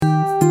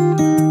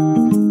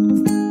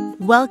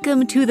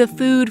Welcome to the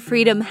Food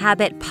Freedom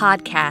Habit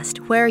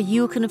Podcast, where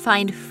you can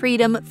find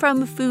freedom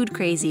from food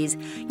crazies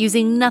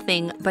using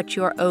nothing but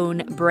your own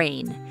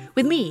brain.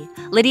 With me,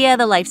 Lydia,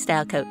 the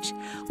Lifestyle Coach.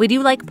 We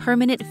do like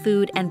permanent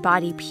food and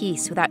body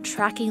peace without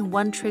tracking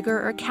one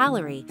trigger or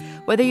calorie.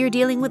 Whether you're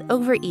dealing with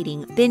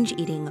overeating, binge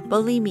eating,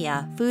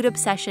 bulimia, food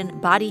obsession,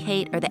 body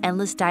hate, or the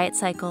endless diet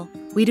cycle,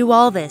 we do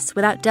all this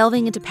without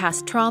delving into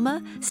past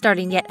trauma,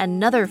 starting yet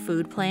another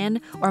food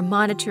plan, or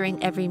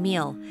monitoring every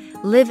meal.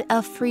 Live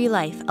a free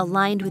life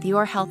aligned with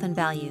your health and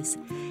values.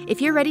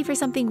 If you're ready for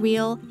something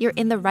real, you're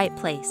in the right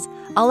place.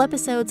 All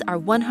episodes are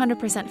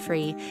 100%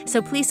 free,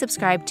 so please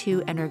subscribe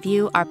to and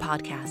review our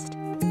podcast.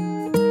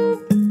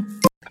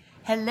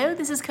 Hello,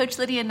 this is Coach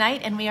Lydia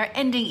Knight, and we are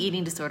ending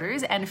eating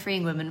disorders and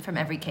freeing women from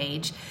every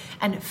cage.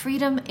 And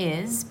freedom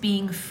is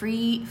being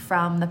free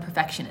from the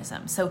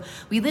perfectionism. So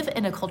we live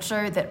in a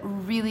culture that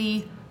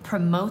really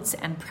promotes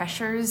and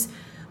pressures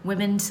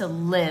women to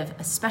live,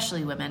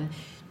 especially women,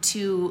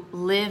 to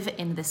live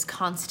in this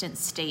constant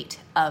state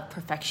of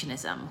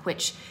perfectionism,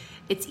 which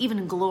it's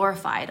even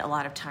glorified a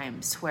lot of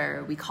times,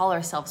 where we call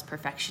ourselves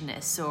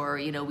perfectionists, or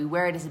we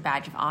wear it as a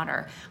badge of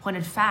honor, when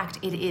in fact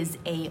it is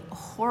a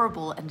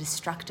horrible and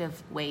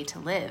destructive way to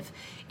live.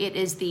 It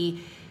is the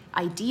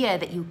idea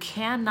that you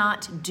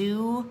cannot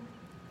do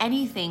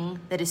anything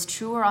that is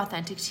true or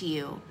authentic to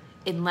you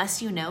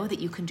unless you know that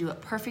you can do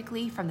it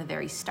perfectly from the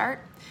very start.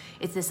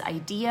 It's this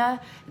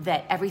idea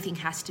that everything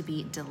has to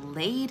be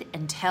delayed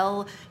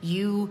until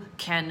you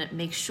can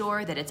make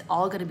sure that it's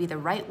all going to be the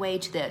right way,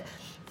 to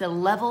the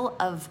level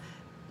of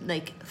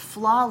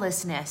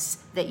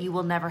flawlessness that you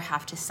will never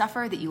have to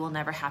suffer, that you will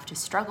never have to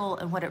struggle.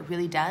 And what it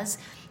really does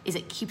is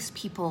it keeps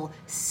people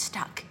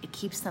stuck. It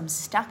keeps them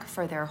stuck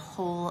for their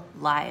whole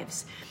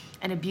lives.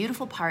 And a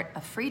beautiful part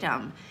of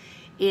freedom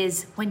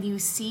is when you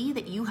see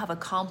that you have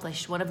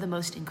accomplished one of the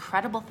most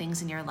incredible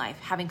things in your life,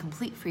 having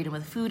complete freedom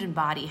with food and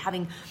body,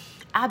 having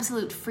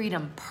absolute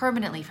freedom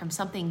permanently from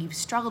something you've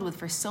struggled with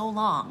for so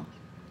long,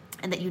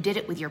 and that you did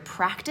it with your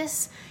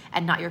practice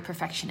and not your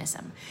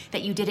perfectionism,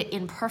 that you did it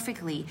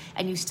imperfectly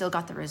and you still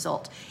got the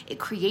result. It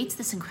creates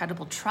this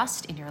incredible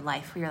trust in your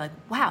life where you're like,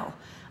 wow,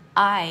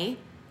 I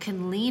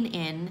can lean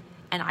in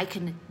and I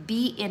can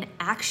be in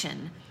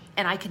action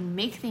and I can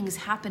make things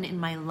happen in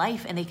my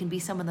life, and they can be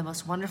some of the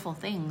most wonderful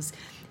things,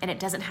 and it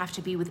doesn't have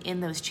to be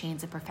within those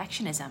chains of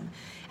perfectionism.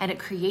 And it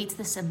creates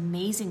this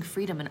amazing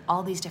freedom in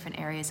all these different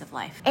areas of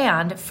life.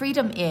 And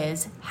freedom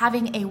is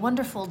having a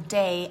wonderful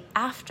day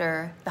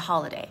after the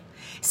holiday.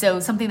 So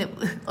something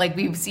that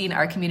we've seen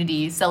our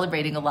community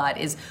celebrating a lot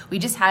is we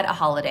just had a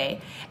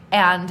holiday,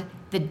 and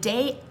the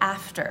day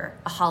after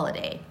a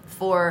holiday,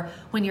 for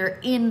when you're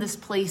in this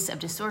place of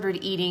disordered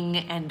eating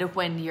and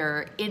when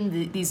you're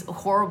in these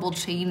horrible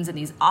chains and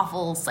these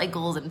awful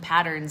cycles and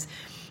patterns,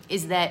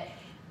 is that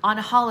on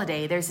a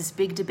holiday, there's this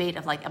big debate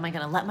of am I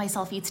going to let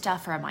myself eat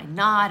stuff or am I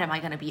not? Am I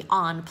going to be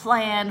on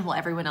plan while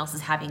everyone else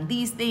is having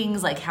these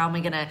things? How am I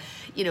going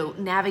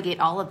to, navigate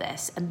all of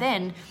this? And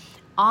then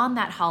on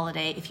that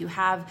holiday, if you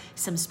have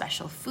some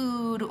special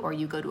food, or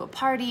you go to a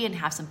party and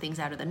have some things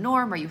out of the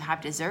norm, or you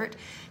have dessert,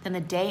 then the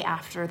day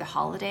after the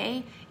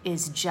holiday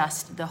is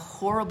just the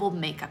horrible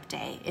makeup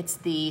day. It's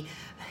the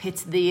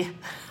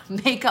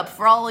makeup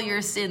for all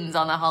your sins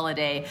on the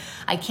holiday.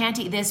 I can't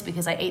eat this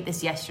because I ate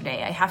this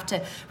yesterday. I have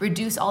to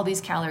reduce all these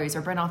calories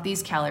or burn off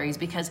these calories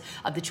because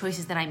of the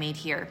choices that I made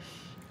here.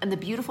 And the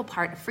beautiful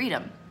part of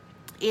freedom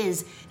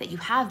is that you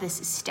have this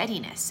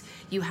steadiness.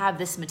 You have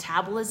this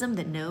metabolism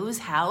that knows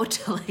how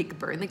to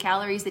burn the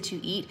calories that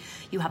you eat.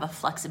 You have a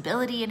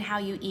flexibility in how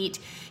you eat.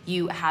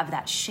 You have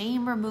that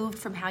shame removed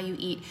from how you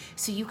eat.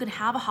 So you can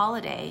have a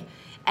holiday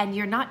and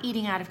you're not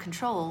eating out of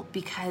control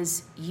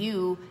because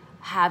you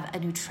have a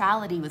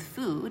neutrality with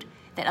food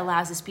that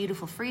allows this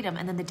beautiful freedom.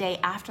 And then the day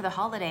after the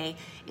holiday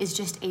is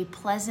just a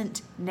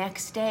pleasant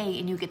next day,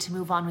 and you get to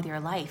move on with your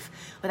life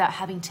without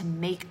having to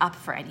make up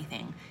for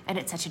anything. And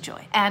it's such a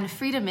joy. And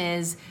freedom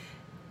is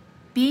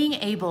being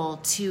able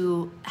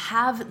to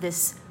have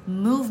this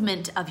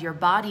movement of your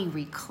body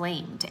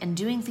reclaimed and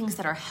doing things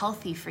that are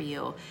healthy for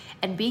you,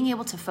 and being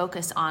able to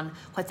focus on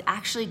what's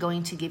actually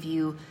going to give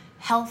you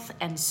health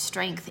and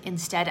strength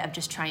instead of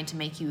just trying to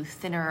make you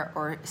thinner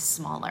or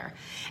smaller.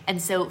 And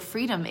so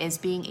freedom is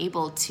being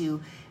able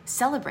to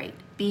celebrate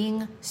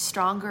being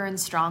stronger and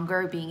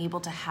stronger, being able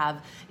to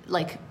have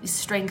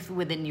strength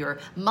within your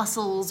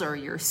muscles or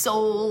your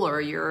soul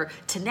or your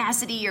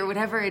tenacity or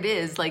whatever it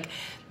is,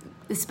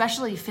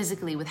 especially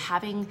physically, with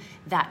having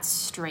that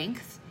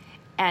strength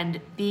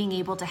and being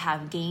able to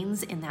have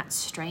gains in that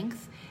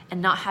strength and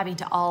not having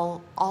to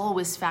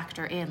always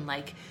factor in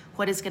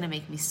what is going to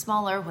make me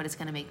smaller, what is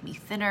going to make me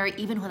thinner,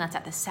 even when that's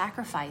at the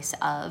sacrifice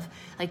of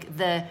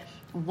the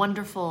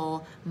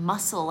wonderful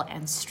muscle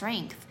and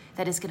strength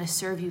that is going to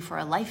serve you for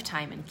a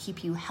lifetime and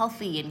keep you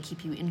healthy and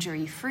keep you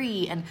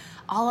injury-free and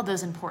all of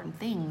those important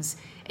things.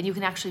 And you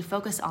can actually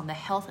focus on the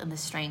health and the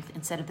strength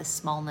instead of the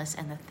smallness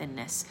and the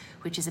thinness,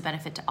 which is a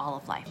benefit to all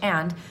of life.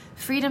 And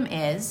freedom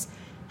is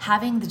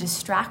having the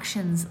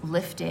distractions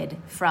lifted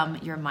from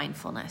your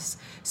mindfulness.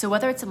 So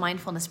whether it's a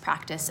mindfulness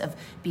practice of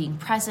being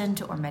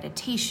present or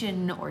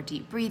meditation or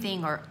deep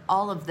breathing or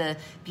all of the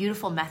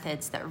beautiful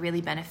methods that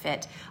really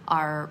benefit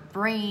our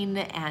brain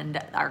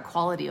and our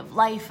quality of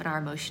life and our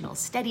emotional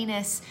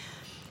steadiness,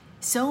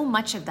 so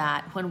much of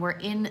that, when we're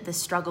in the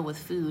struggle with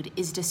food,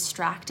 is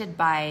distracted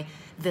by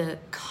the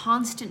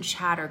constant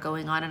chatter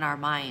going on in our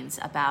minds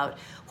about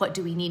what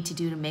do we need to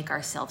do to make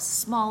ourselves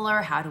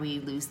smaller, how do we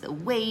lose the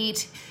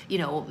weight,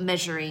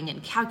 measuring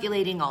and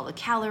calculating all the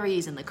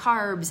calories and the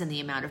carbs and the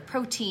amount of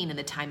protein and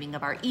the timing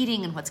of our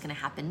eating and what's going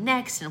to happen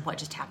next and what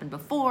just happened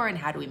before and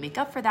how do we make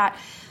up for that.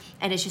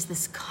 And it's just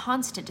this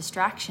constant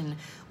distraction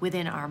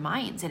within our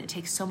minds, and it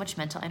takes so much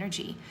mental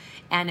energy,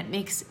 and it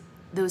makes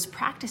those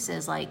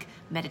practices like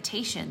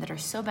meditation that are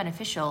so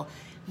beneficial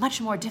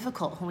much more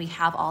difficult when we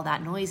have all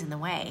that noise in the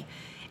way.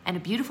 And a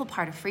beautiful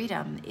part of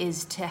freedom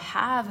is to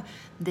have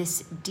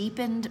this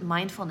deepened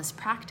mindfulness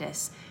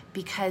practice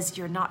because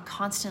you're not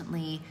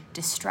constantly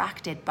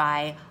distracted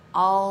by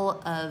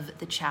all of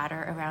the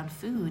chatter around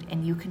food,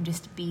 and you can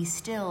just be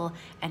still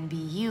and be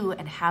you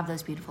and have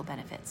those beautiful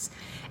benefits.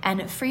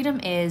 And freedom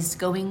is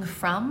going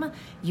from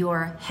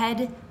your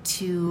head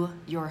to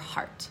your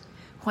heart.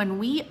 When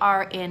we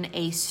are in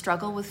a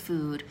struggle with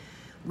food,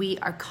 we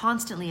are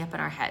constantly up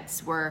in our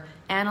heads. We're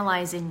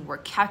analyzing, we're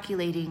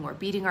calculating, we're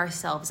beating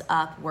ourselves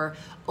up, we're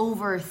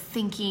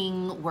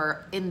overthinking, we're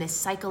in this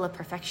cycle of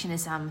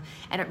perfectionism,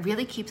 and it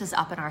really keeps us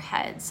up in our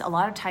heads. A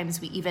lot of times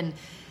we even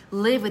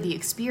live with the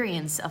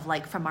experience of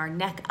from our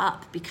neck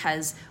up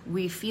because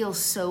we feel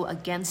so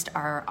against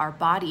our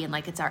body and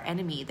like it's our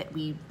enemy that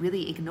we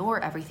really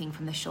ignore everything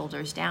from the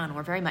shoulders down.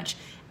 We're very much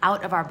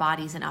out of our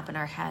bodies and up in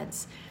our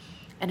heads.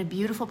 And a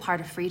beautiful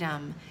part of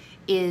freedom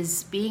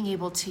is being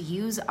able to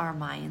use our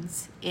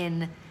minds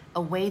in a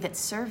way that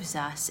serves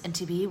us and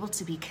to be able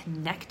to be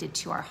connected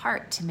to our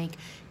heart, to make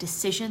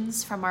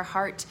decisions from our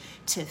heart,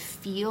 to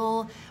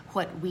feel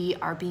what we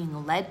are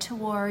being led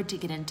toward, to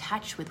get in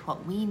touch with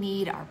what we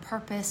need, our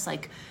purpose.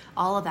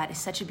 All of that is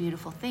such a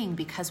beautiful thing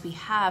because we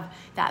have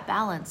that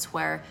balance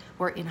where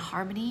we're in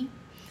harmony,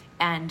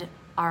 and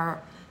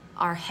our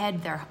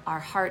head, our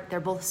heart,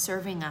 they're both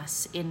serving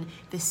us in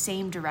the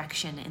same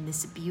direction in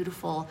this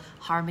beautiful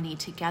harmony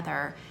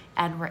together.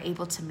 And we're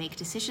able to make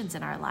decisions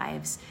in our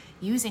lives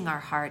using our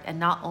heart and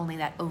not only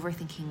that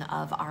overthinking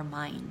of our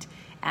mind.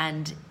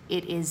 And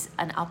it is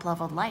an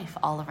up-leveled life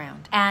all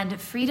around. And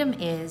freedom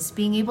is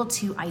being able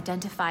to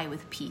identify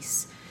with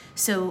peace.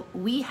 So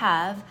we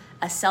have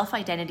a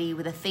self-identity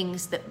with the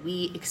things that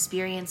we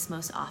experience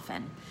most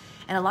often.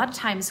 And a lot of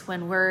times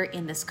when we're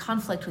in this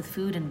conflict with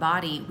food and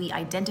body, we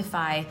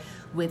identify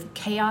with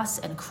chaos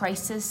and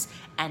crisis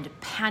and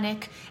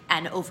panic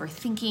and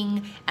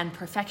overthinking and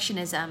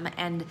perfectionism.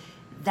 And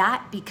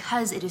that,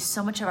 because it is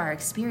so much of our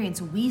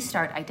experience, we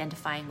start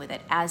identifying with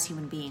it as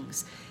human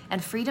beings.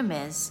 And freedom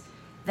is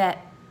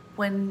that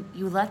when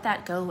you let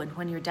that go and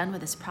when you're done with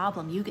this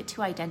problem, you get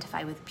to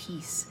identify with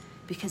peace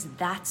because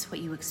that's what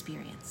you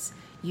experience.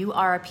 You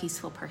are a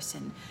peaceful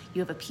person.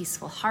 You have a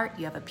peaceful heart.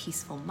 You have a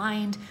peaceful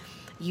mind.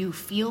 You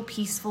feel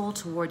peaceful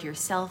toward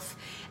yourself,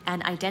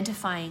 and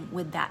identifying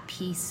with that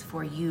peace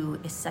for you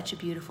is such a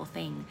beautiful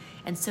thing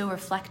and so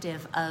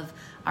reflective of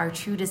our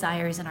true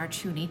desires and our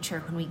true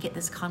nature. When we get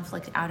this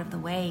conflict out of the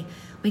way,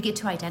 we get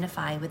to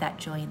identify with that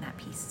joy and that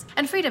peace.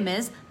 And freedom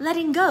is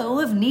letting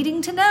go of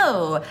needing to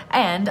know.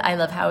 And I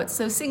love how it's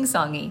so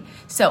sing-songy.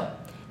 So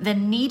the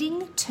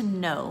needing to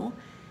know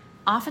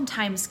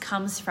oftentimes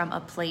comes from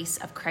a place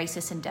of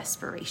crisis and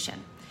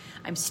desperation.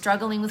 I'm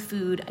struggling with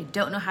food. I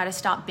don't know how to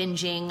stop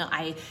binging.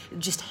 I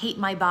just hate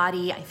my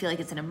body. I feel like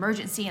it's an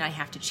emergency and I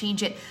have to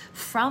change it.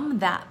 From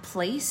that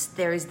place,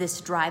 there is this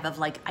drive of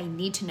I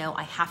need to know,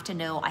 I have to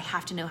know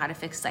how to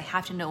fix this, I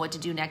have to know what to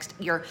do next.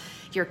 You're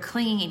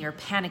clinging and you're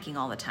panicking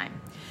all the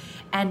time.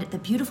 And the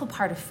beautiful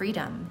part of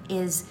freedom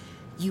is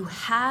you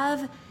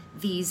have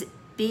these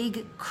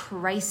big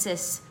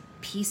crisis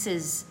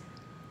pieces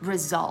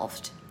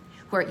resolved,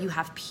 where you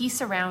have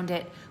peace around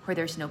it, where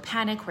there's no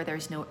panic, where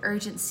there's no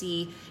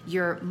urgency.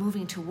 You're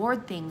moving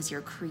toward things,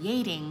 you're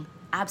creating,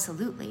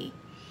 absolutely.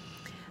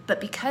 But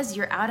because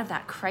you're out of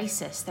that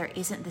crisis, there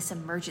isn't this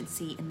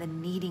emergency in the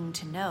needing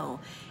to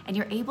know. And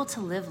you're able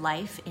to live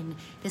life in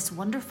this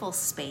wonderful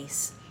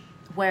space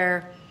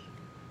where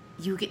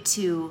you get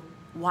to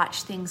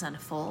watch things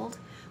unfold,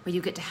 where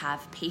you get to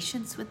have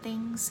patience with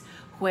things,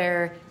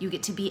 where you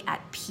get to be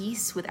at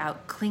peace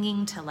without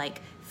clinging to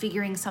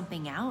figuring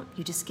something out.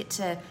 You just get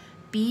to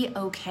be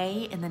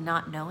okay in the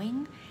not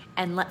knowing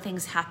and let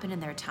things happen in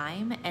their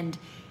time. And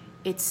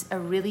it's a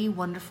really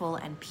wonderful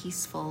and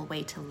peaceful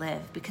way to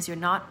live because you're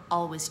not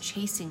always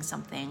chasing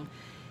something,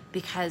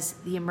 because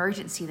the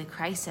emergency, the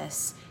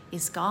crisis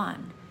is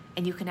gone,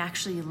 and you can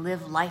actually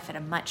live life at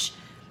a much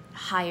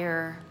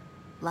higher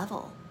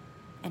level.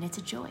 And it's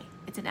a joy.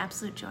 It's an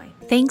absolute joy.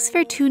 Thanks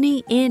for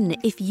tuning in.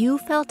 If you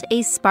felt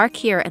a spark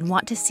here and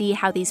want to see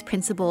how these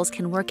principles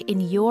can work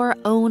in your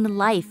own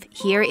life,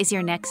 here is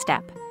your next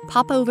step.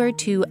 pop over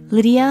to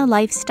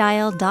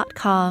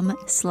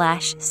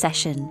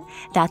lydialifestyle.com/session.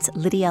 That's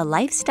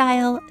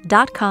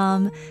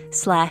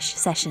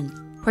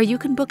lydialifestyle.com/session, where you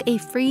can book a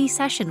free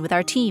session with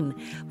our team.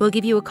 We'll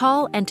give you a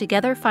call and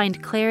together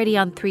find clarity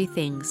on 3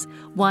 things.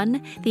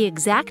 1, the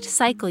exact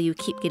cycle you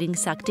keep getting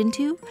sucked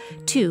into.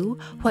 2,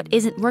 what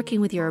isn't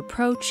working with your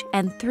approach.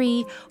 And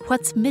 3,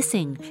 what's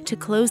missing to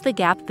close the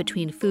gap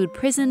between food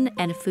prison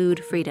and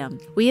food freedom.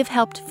 We have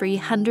helped free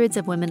hundreds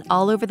of women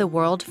all over the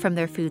world from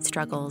their food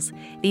struggles.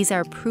 These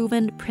are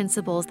proven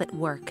principles that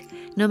work,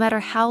 no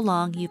matter how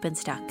long you've been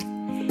stuck.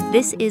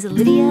 This is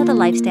Lydia, the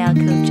Lifestyle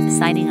Coach,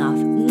 signing off.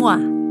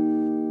 Mwah!